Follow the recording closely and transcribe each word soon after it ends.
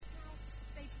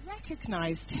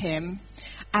recognized him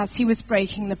as he was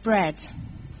breaking the bread.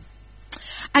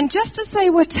 And just as they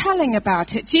were telling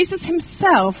about it, Jesus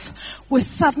himself was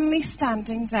suddenly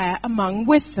standing there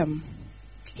with them.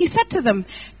 He said to them,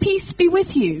 "Peace be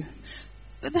with you."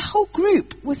 But the whole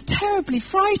group was terribly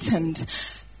frightened,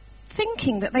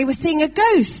 thinking that they were seeing a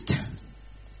ghost.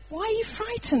 "Why are you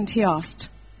frightened?" he asked.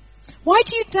 "Why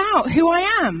do you doubt who I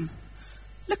am?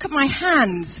 Look at my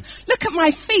hands. Look at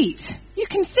my feet. You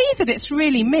can see that it's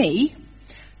really me.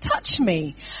 Touch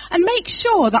me and make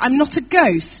sure that I'm not a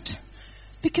ghost.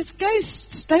 Because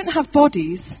ghosts don't have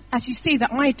bodies, as you see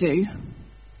that I do."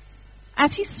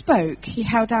 As he spoke, he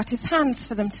held out his hands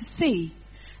for them to see,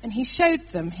 and he showed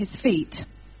them his feet.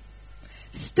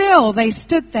 Still they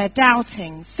stood there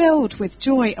doubting, filled with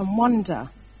joy and wonder.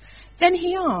 Then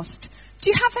he asked,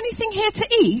 "Do you have anything here to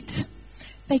eat?"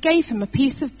 They gave him a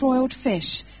piece of broiled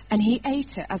fish, and he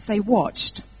ate it as they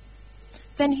watched.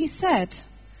 Then he said,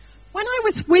 "When I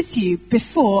was with you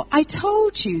before, I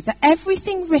told you that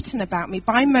everything written about me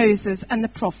by Moses and the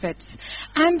prophets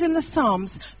and in the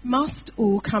Psalms must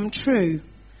all come true."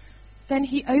 Then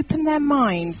he opened their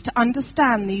minds to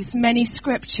understand these many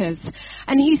scriptures.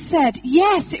 And he said,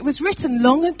 "Yes, it was written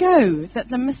long ago that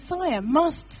the Messiah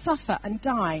must suffer and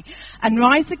die and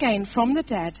rise again from the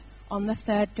dead on the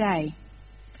third day.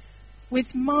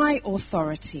 With my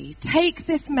authority, take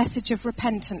this message of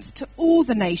repentance to all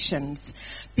the nations,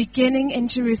 beginning in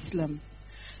Jerusalem.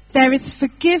 There is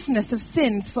forgiveness of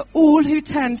sins for all who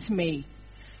turn to me.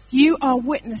 You are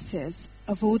witnesses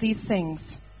of all these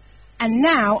things. And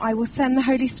now I will send the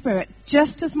Holy Spirit,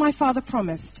 just as my Father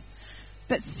promised.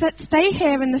 But stay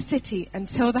here in the city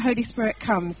until the Holy Spirit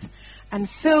comes and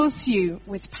fills you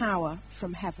with power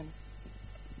from heaven."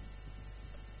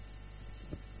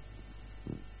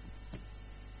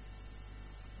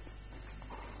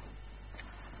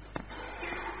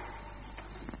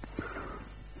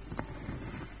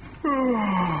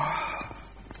 Oh,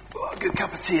 a good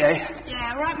cup of tea, eh?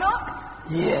 Yeah, right, Mark?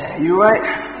 Yeah, you right?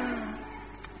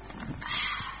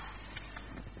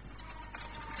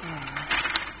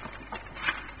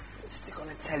 Stick on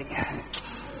the telly.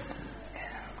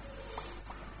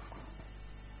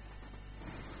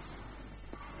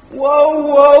 Whoa,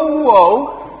 whoa,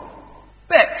 whoa.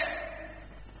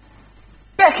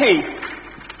 Becky,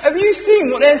 have you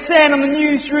seen what they're saying on the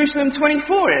news Jerusalem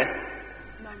 24 here?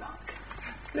 No, Mark.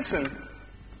 Listen.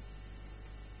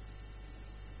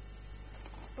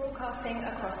 Broadcasting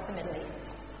across the Middle East.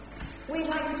 We'd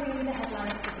like to bring you the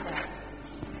headlines for today.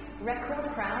 Record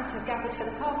crowds have gathered for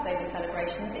the Passover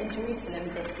celebrations in Jerusalem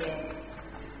this year.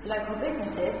 Local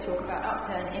businesses talk about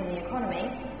upturn in the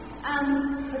economy.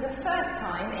 And for the first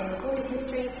time in recorded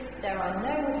history, there are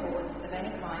no reports of any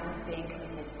crimes being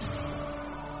committed.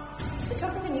 The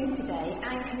top of the news today,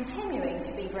 and continuing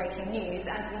to be breaking news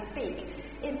as we speak,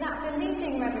 is that the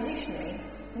leading revolutionary,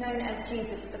 known as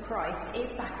Jesus the Christ,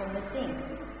 is back on the scene.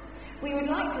 We would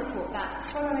like to report that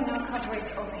following our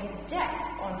coverage of his death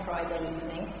on Friday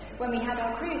evening, when we had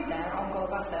our crews there on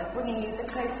Golgotha, bringing you the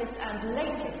closest and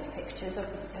latest pictures of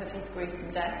his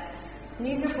gruesome death,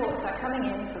 news reports are coming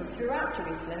in from throughout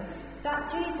Jerusalem that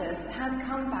Jesus has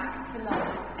come back to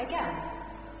life again.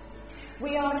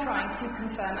 We are trying to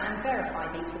confirm and verify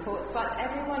these reports, but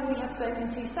everyone we have spoken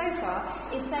to so far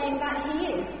is saying that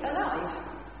he is alive.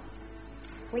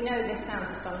 We know this sounds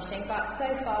astonishing, but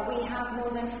so far we have more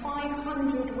than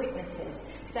 500 witnesses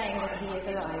saying that he is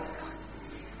alive.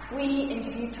 We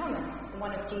interviewed Thomas,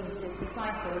 one of Jesus'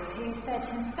 disciples, who said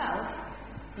himself,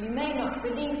 "You may not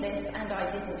believe this, and I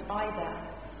didn't either,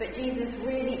 but Jesus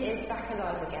really is back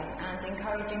alive again and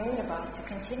encouraging all of us to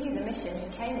continue the mission he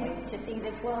came with to see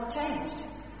this world changed."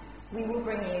 We will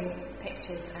bring you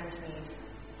pictures and news.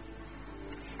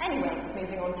 Anyway,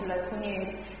 moving on to local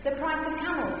news. The price of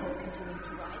camels has continued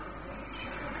to rise.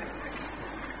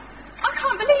 I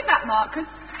can't believe that, Mark,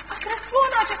 because I could have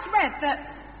sworn I just read that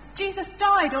Jesus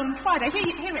died on Friday.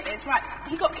 Here it is, right.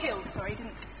 He got killed, sorry,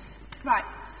 didn't... Right.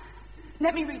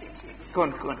 Let me read it to you. Go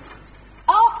on.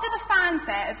 After the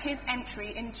fanfare of his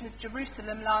entry into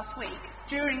Jerusalem last week,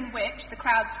 during which the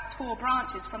crowds tore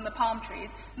branches from the palm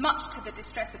trees, much to the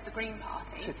distress of the Green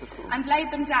Party, Typical. and laid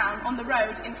them down on the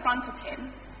road in front of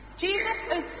him, Jesus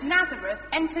of Nazareth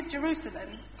entered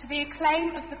Jerusalem to the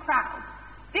acclaim of the crowds.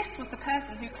 This was the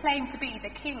person who claimed to be the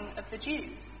King of the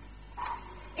Jews.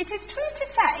 It is true to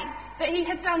say that he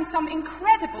had done some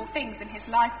incredible things in his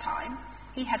lifetime.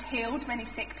 He had healed many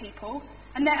sick people,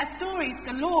 and there are stories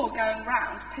galore going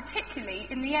round, particularly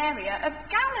in the area of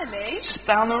Galilee. Just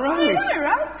down the road. I know,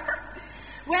 right?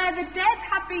 Where the dead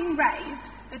have been raised,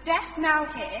 the deaf now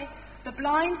hear, the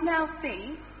blind now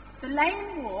see, the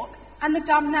lame walk, and the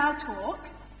dumb now talk.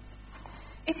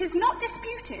 It is not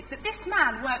disputed that this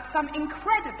man worked some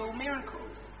incredible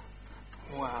miracles.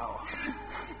 Wow.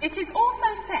 It is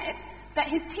also said that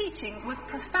his teaching was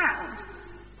profound,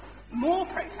 more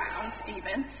profound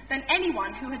even, than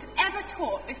anyone who had ever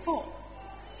taught before.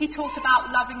 He taught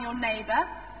about loving your neighbour,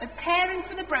 of caring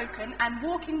for the broken and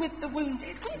walking with the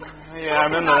wounded. Yeah, I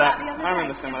remember that. I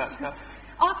remember some of that stuff.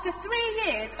 After 3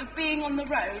 years of being on the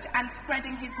road and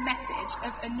spreading his message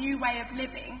of a new way of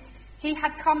living, he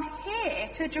had come here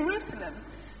to Jerusalem,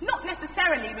 not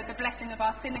necessarily with the blessing of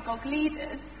our synagogue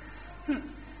leaders,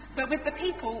 but with the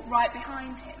people right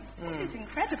behind him. This is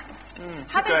incredible.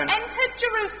 Having entered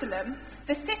Jerusalem,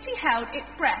 the city held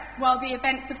its breath while the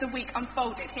events of the week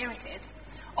unfolded. Here it is.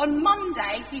 On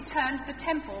Monday, he turned the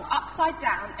temple upside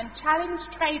down and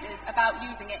challenged traders about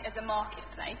using it as a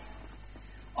marketplace.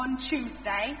 On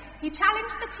Tuesday, he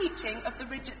challenged the teaching of the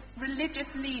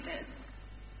religious leaders.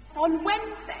 On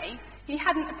Wednesday, he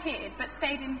hadn't appeared but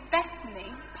stayed in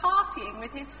Bethany partying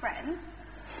with his friends.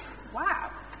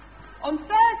 Wow. On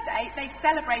Thursday, they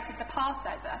celebrated the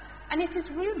Passover, and it is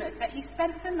rumoured that he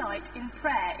spent the night in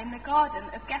prayer in the Garden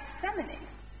of Gethsemane.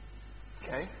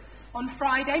 Okay. On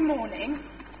Friday morning,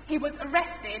 he was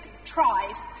arrested,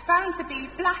 tried, found to be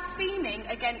blaspheming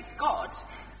against God,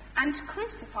 and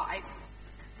crucified.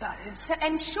 That is... To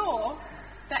ensure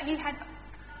that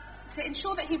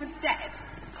he was dead,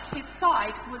 his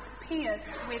side was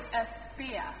pierced with a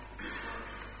spear.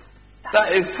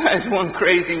 That is one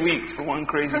crazy week for one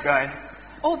crazy guy.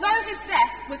 Although his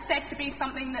death was said to be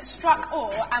something that struck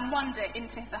awe and wonder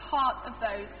into the hearts of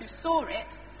those who saw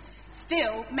it,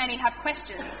 still many have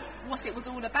questioned what it was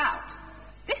all about.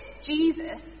 This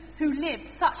Jesus, who lived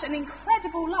such an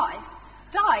incredible life,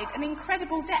 died an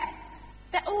incredible death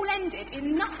that all ended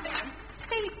in nothing.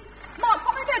 See, Mark,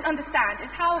 what I don't understand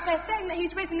is how they're saying that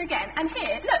he's risen again, and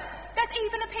here, look, there's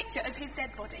even a picture of his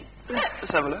dead body.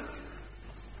 Let's have a look.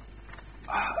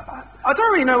 I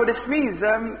don't really know what this means.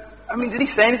 Did he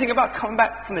say anything about coming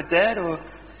back from the dead, or...?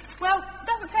 Well, it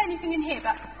doesn't say anything in here,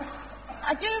 but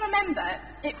I do remember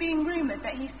it being rumoured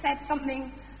that he said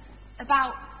something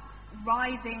about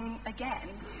rising again,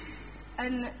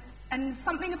 and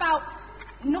something about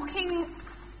knocking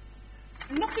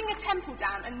a temple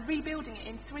down and rebuilding it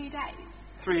in 3 days.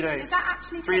 3 days. Is that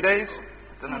actually 3 possible? days?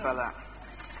 Don't know about that.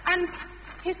 And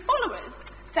his followers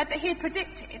said that he had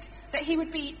predicted that he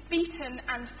would be beaten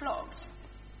and flogged.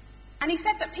 And he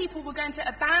said that people were going to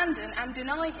abandon and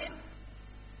deny him.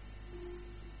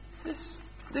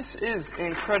 This is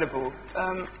incredible.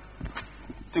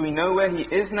 Do we know where he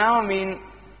is now? I mean,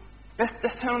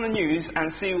 let's turn on the news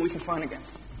and see what we can find again.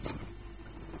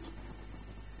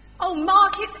 Oh,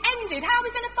 Mark, it's ended. How are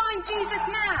we going to find Jesus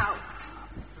now?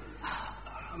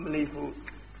 Unbelievable.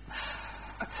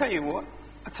 I tell you what.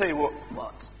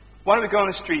 What? Why don't we go on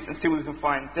the streets and see what we can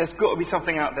find? There's got to be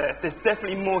something out there. There's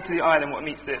definitely more to the eye than what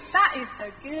meets this. That is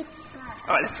a good plan.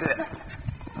 All right, let's do it.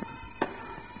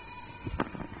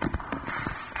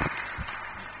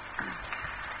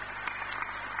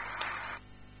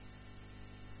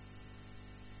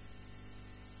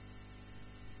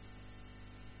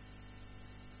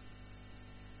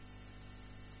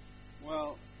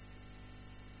 Well,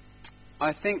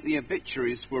 I think the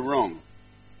obituaries were wrong.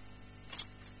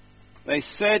 They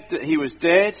said that he was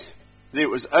dead, that it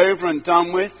was over and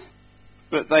done with,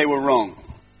 but they were wrong.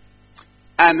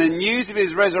 And the news of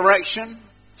his resurrection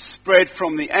spread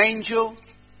from the angel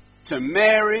to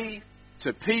Mary,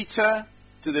 to Peter,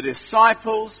 to the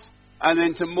disciples, and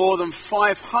then to more than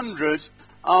 500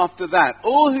 after that.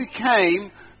 All who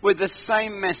came with the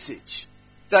same message,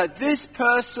 that this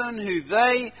person who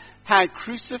they had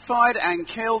crucified and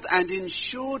killed and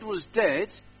ensured was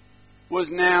dead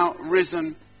was now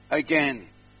risen again.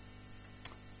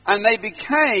 And they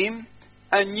became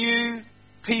a new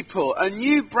people, a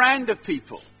new brand of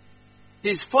people.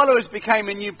 His followers became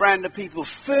a new brand of people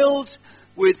filled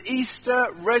with Easter,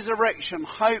 resurrection,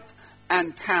 hope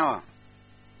and power.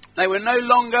 They were no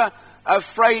longer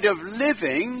afraid of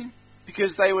living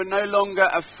because they were no longer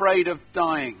afraid of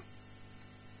dying.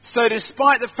 So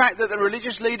despite the fact that the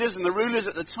religious leaders and the rulers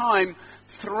at the time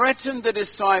threatened the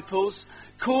disciples,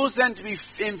 caused them to be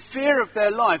in fear of their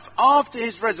life, after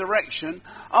his resurrection,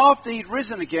 after he'd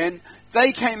risen again,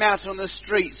 they came out on the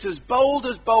streets as bold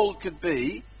could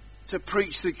be to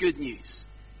preach the good news.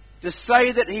 To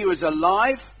say that he was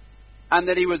alive and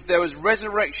that there was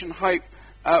resurrection hope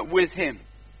with him.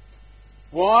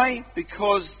 Why?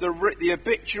 Because the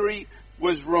obituary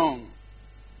was wrong.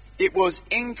 It was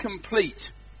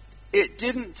incomplete. It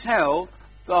didn't tell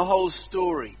the whole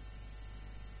story.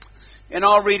 In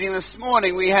our reading this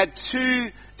morning, we had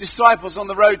 2 disciples on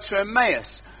the road to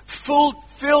Emmaus,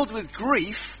 filled with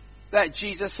grief that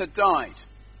Jesus had died.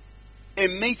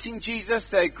 In meeting Jesus,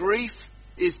 their grief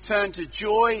is turned to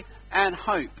joy and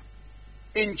hope.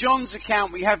 In John's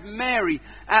account, we have Mary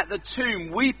at the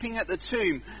tomb, weeping at the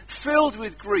tomb, filled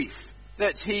with grief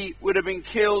that he would have been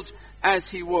killed as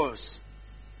he was.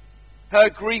 Her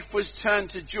grief was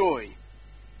turned to joy.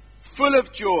 Full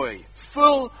of joy,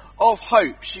 full of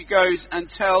hope, she goes and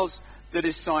tells the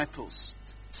disciples.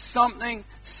 Something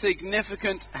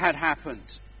significant had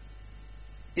happened.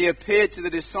 He appeared to the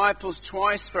disciples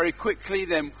twice very quickly,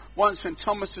 then once when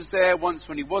Thomas was there, once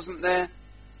when he wasn't there.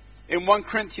 In 1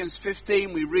 Corinthians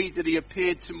 15, we read that he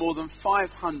appeared to more than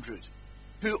 500,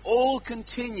 who all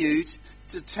continued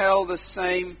to tell the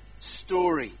same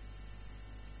story.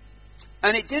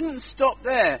 And it didn't stop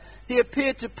there. He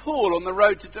appeared to Paul on the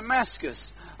road to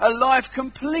Damascus, a life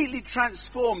completely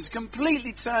transformed,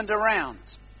 completely turned around,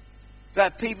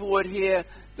 that people would hear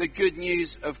the good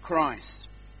news of Christ.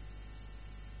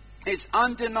 It's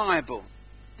undeniable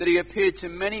that he appeared to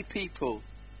many people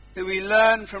who we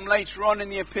learn from later on in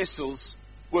the epistles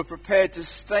were prepared to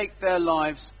stake their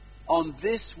lives on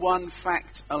this one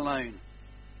fact alone.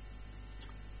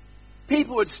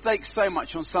 People would stake so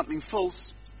much on something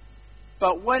false,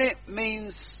 but when it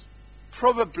means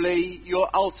probably your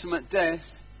ultimate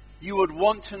death, you would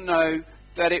want to know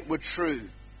that it were true.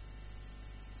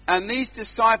 And these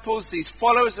disciples, these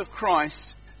followers of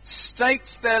Christ,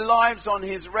 staked their lives on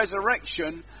his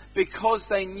resurrection because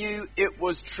they knew it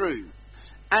was true.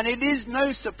 And it is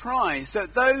no surprise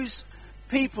that those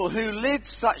people who lived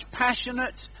such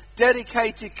passionate,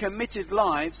 dedicated, committed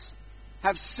lives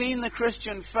have seen the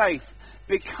Christian faith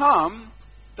become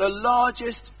the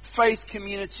largest faith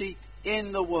community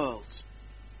in the world.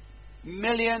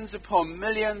 Millions upon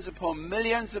millions upon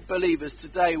millions of believers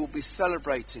today will be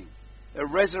celebrating the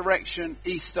resurrection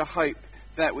Easter hope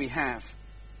that we have.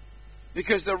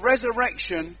 Because the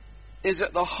resurrection is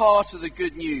at the heart of the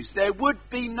good news. There would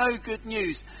be no good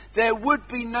news. There would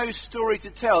be no story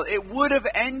to tell. It would have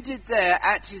ended there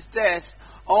at his death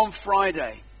on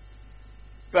Friday.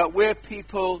 But we're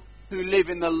people who live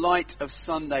in the light of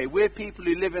Sunday. We're people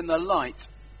who live in the light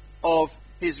of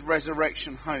his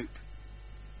resurrection hope.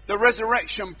 The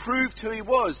resurrection proved who he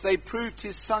was. They proved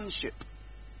his sonship,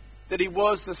 that he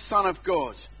was the Son of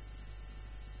God.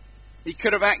 He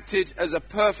could have acted as a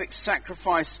perfect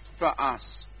sacrifice for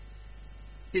us.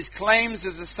 His claims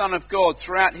as the Son of God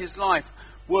throughout his life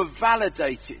were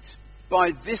validated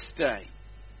by this day,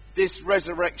 this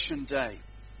resurrection day.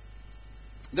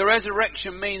 The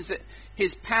resurrection means that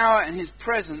his power and his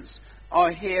presence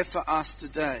are here for us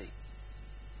today.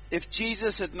 If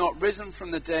Jesus had not risen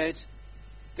from the dead,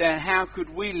 then how could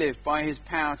we live by his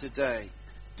power today?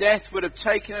 Death would have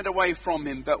taken it away from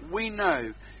him, but we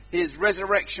know his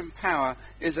resurrection power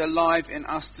is alive in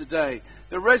us today.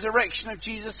 The resurrection of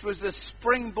Jesus was the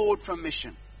springboard for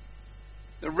mission.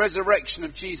 The resurrection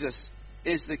of Jesus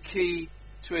is the key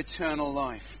to eternal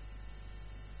life.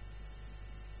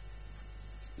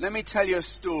 Let me tell you a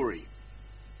story.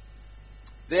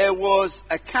 There was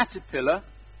a caterpillar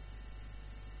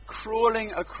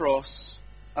crawling across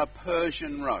a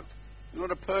Persian rug. You know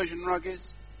what a Persian rug is?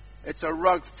 It's a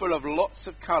rug full of lots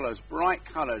of colours, bright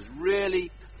colours,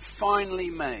 really finely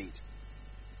made.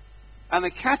 And the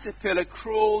caterpillar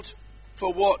crawled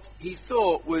for what he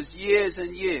thought was years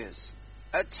and years,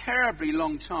 a terribly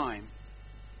long time,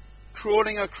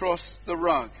 crawling across the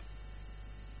rug.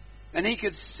 And he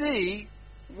could see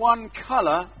one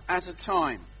colour at a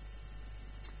time.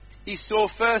 He saw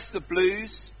first the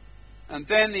blues, and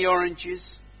then the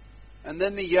oranges, and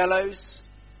then the yellows,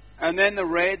 and then the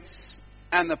reds,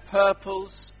 and the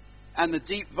purples, and the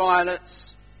deep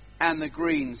violets, and the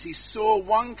greens. He saw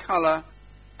one colour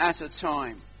at a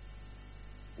time.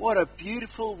 What a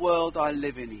beautiful world I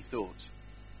live in, he thought.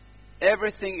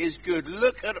 Everything is good.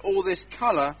 Look at all this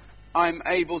colour I'm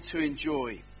able to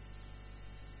enjoy.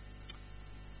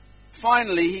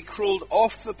 Finally, he crawled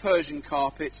off the Persian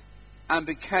carpet and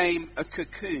became a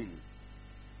cocoon.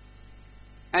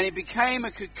 And he became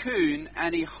a cocoon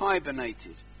and he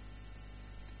hibernated.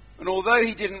 And although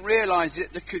he didn't realize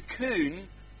it, the cocoon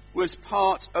was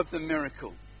part of the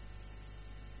miracle.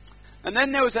 And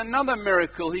then there was another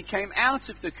miracle. He came out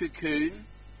of the cocoon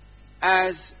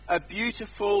as a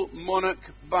beautiful monarch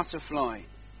butterfly.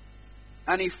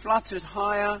 And he fluttered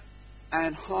higher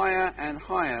and higher and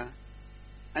higher.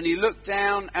 And he looked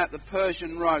down at the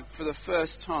Persian rug for the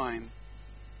first time.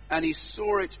 And he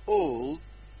saw it all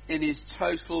in his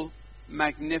total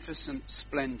magnificent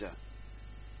splendor.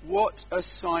 What a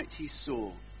sight he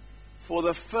saw. For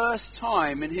the first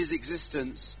time in his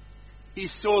existence, he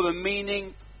saw the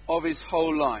meaning of his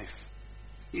whole life.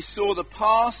 He saw the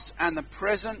past and the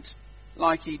present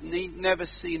like he'd never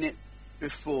seen it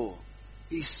before.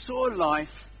 He saw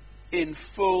life in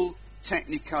full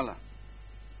technicolor.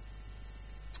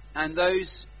 And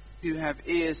those who have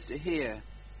ears to hear,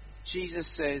 Jesus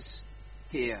says,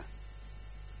 hear.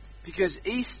 Because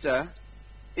Easter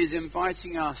is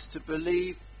inviting us to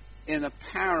believe in the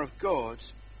power of God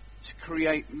to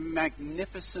create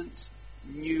magnificent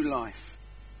new life.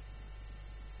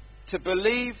 To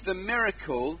believe the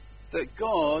miracle that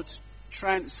God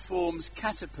transforms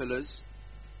caterpillars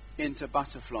into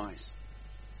butterflies.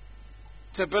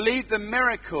 To believe the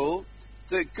miracle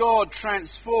that God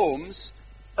transforms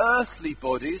earthly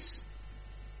bodies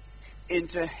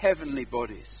into heavenly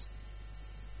bodies.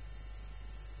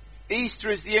 Easter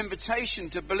is the invitation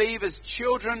to believe as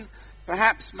children,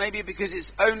 perhaps maybe because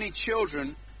it's only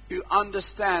children who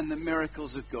understand the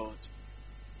miracles of God.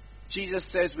 Jesus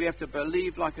says we have to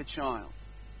believe like a child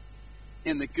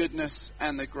in the goodness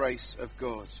and the grace of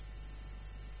God.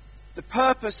 The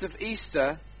purpose of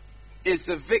Easter is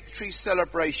the victory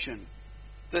celebration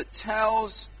that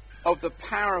tells of the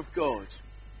power of God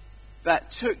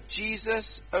that took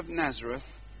Jesus of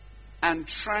Nazareth and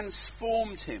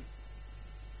transformed him,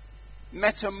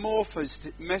 metamorphosed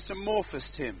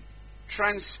him,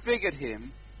 transfigured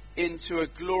him into a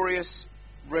glorious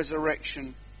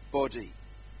resurrection body.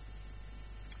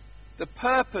 The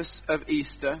purpose of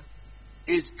Easter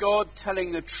is God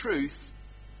telling the truth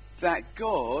that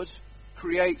God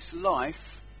creates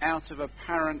life out of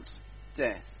apparent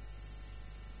death.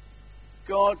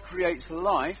 God creates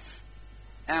life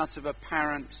out of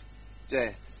apparent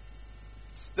death.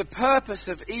 The purpose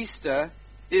of Easter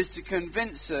is to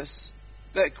convince us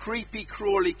that creepy,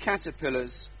 crawly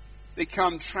caterpillars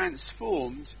become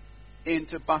transformed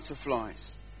into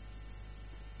butterflies.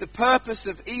 The purpose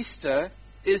of Easter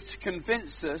is to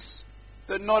convince us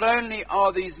that not only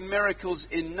are these miracles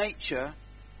in nature,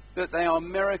 that they are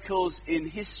miracles in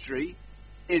history,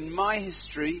 in my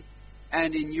history,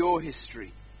 and in your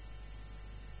history.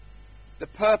 The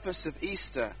purpose of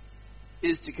Easter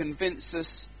is to convince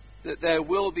us that there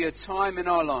will be a time in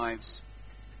our lives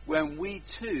when we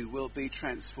too will be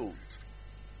transformed.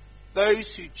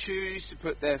 Those who choose to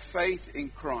put their faith in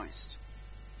Christ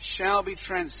shall be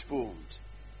transformed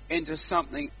into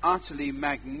something utterly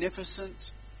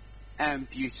magnificent and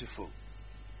beautiful.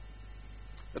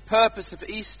 The purpose of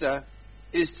Easter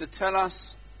is to tell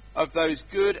us of those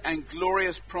good and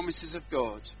glorious promises of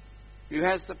God, who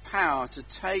has the power to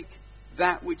take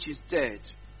that which is dead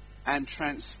and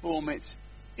transform it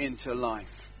into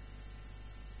life.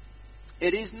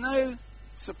 It is no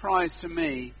surprise to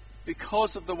me,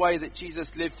 because of the way that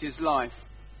Jesus lived his life,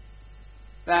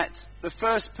 that the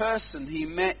first person he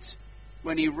met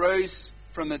when he rose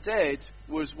from the dead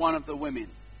was one of the women.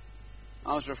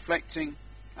 I was reflecting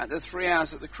at the 3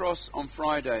 hours at the cross on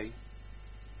Friday.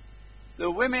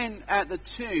 The women at the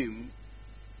tomb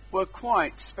were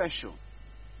quite special.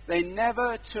 They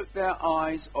never took their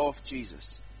eyes off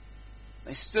Jesus.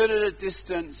 They stood at a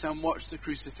distance and watched the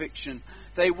crucifixion.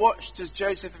 They watched as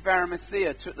Joseph of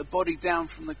Arimathea took the body down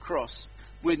from the cross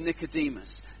with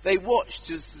Nicodemus. They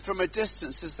watched as, from a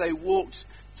distance as they walked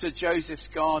to Joseph's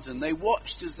garden. They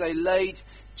watched as they laid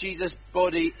Jesus'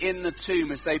 body in the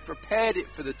tomb, as they prepared it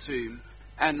for the tomb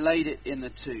and laid it in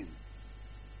the tomb.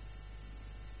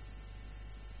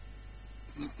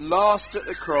 Last at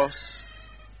the cross,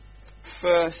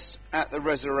 first at the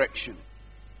resurrection.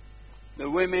 The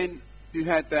women who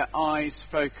had their eyes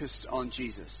focused on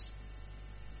Jesus.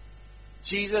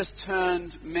 Jesus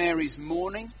turned Mary's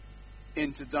mourning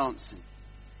into dancing,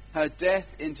 her death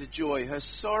into joy, her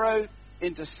sorrow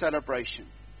into celebration.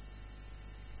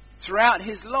 Throughout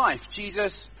his life,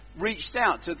 Jesus reached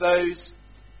out to those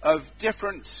of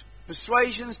different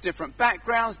persuasions, different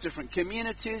backgrounds, different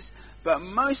communities, but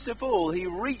most of all, he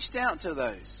reached out to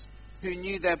those who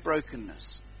knew their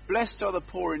brokenness. Blessed are the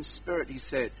poor in spirit, he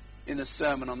said in the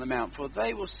Sermon on the Mount, for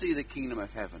they will see the kingdom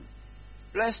of heaven.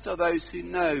 Blessed are those who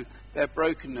know their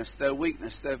brokenness, their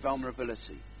weakness, their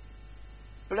vulnerability.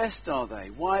 Blessed are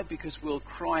they. Why? Because we'll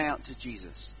cry out to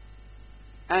Jesus.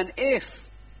 And if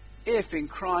in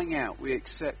crying out we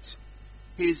accept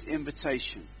his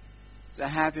invitation to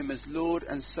have him as Lord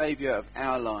and Saviour of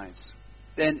our lives,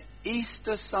 then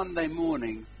Easter Sunday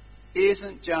morning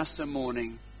isn't just a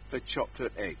morning for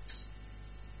chocolate eggs.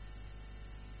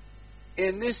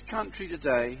 In this country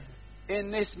today,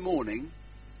 in this morning,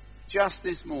 just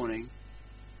this morning,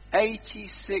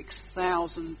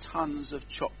 86,000 tons of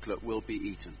chocolate will be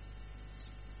eaten.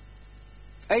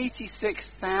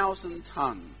 86,000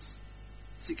 tons.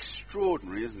 It's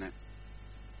extraordinary, isn't it?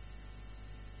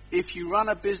 if you run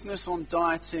a business on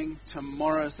dieting,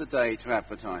 tomorrow's the day to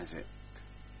advertise it.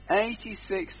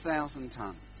 86,000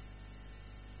 tons.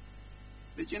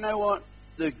 But you know what?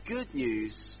 The good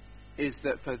news is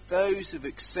that for those who've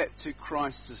accepted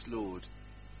Christ as Lord,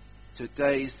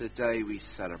 today's the day we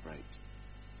celebrate.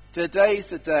 Today's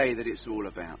the day that it's all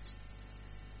about.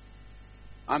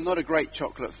 I'm not a great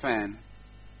chocolate fan.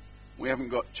 We haven't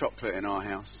got chocolate in our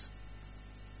house.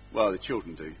 Well, the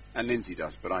children do, and Lindsay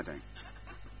does, but I don't.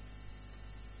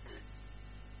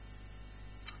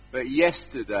 But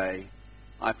yesterday,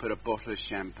 I put a bottle of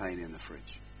champagne in the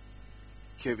fridge.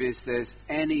 Because if there's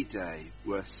any day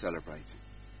worth celebrating,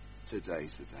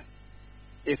 today's the day.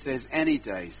 If there's any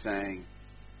day saying,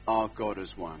 our God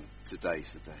has won,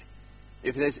 today's the day.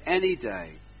 If there's any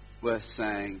day worth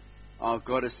saying, our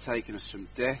God has taken us from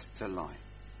death to life,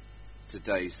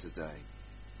 today's the day.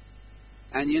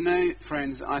 And you know,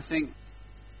 friends, I think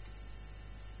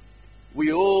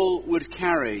we all would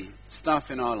carry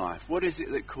stuff in our life. What is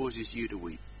it that causes you to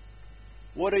weep?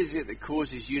 What is it that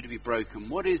causes you to be broken?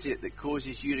 What is it that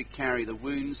causes you to carry the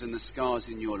wounds and the scars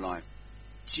in your life?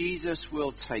 Jesus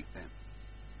will take them.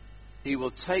 He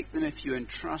will take them if you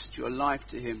entrust your life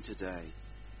to him today.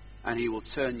 And he will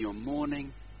turn your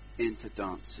mourning into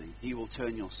dancing. He will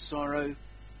turn your sorrow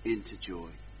into joy.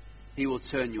 He will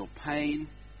turn your pain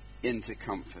into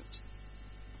comfort.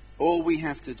 All we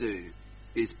have to do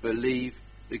is believe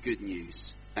the good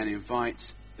news and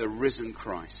invite the risen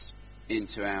Christ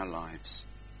into our lives.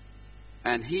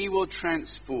 And he will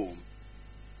transform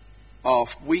our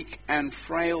weak and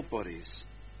frail bodies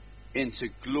into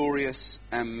glorious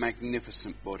and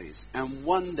magnificent bodies. And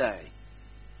one day,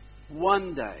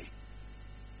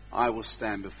 I will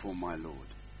stand before my Lord.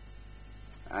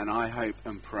 And I hope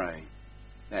and pray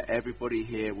that everybody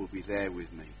here will be there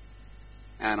with me.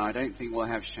 And I don't think we'll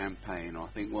have champagne. I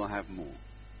think we'll have more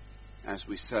as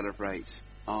we celebrate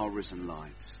our risen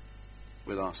lives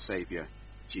with our Saviour,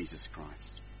 Jesus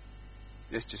Christ.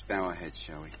 Let's just bow our heads,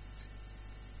 shall we?